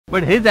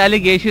But his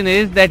allegation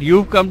is that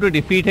you've come to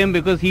defeat him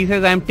because he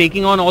says I'm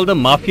taking on all the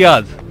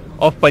mafias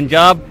of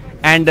Punjab,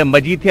 and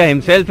Majithia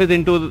himself is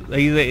into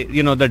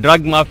the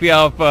drug mafia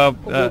of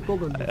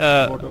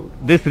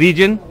this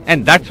region,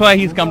 and that's why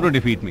he's come to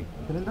defeat me.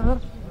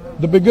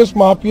 The biggest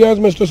mafia is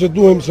Mr.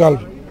 Sidhu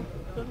himself.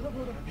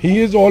 He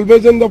is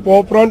always in the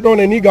forefront on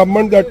any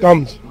government that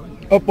comes.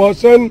 A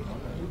person,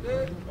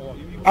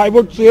 I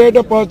would say,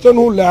 a person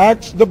who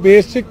lacks the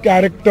basic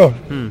character.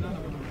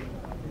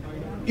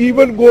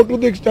 Even go to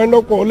the extent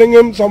of calling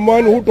him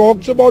someone who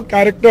talks about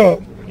character,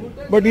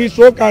 but he's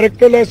so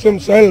characterless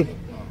himself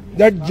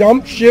that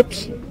jumps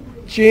ships,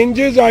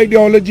 changes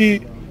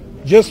ideology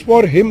just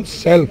for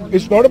himself.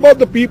 It's not about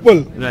the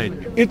people. Right.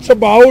 It's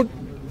about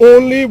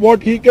only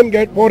what he can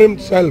get for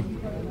himself.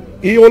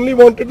 He only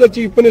wanted the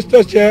Chief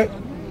Minister's chair.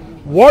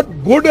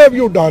 What good have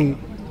you done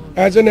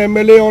as an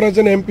MLA or as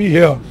an MP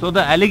here? So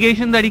the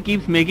allegation that he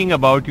keeps making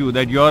about you,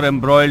 that you're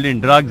embroiled in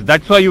drugs,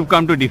 that's why you've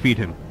come to defeat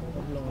him.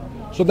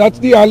 So that's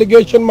the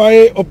allegation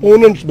my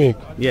opponents make.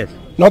 Yes.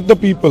 Not the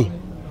people.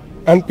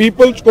 And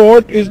people's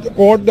court is the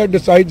court that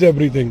decides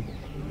everything.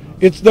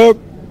 It's the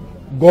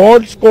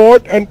God's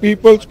court and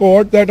people's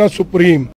court that are supreme.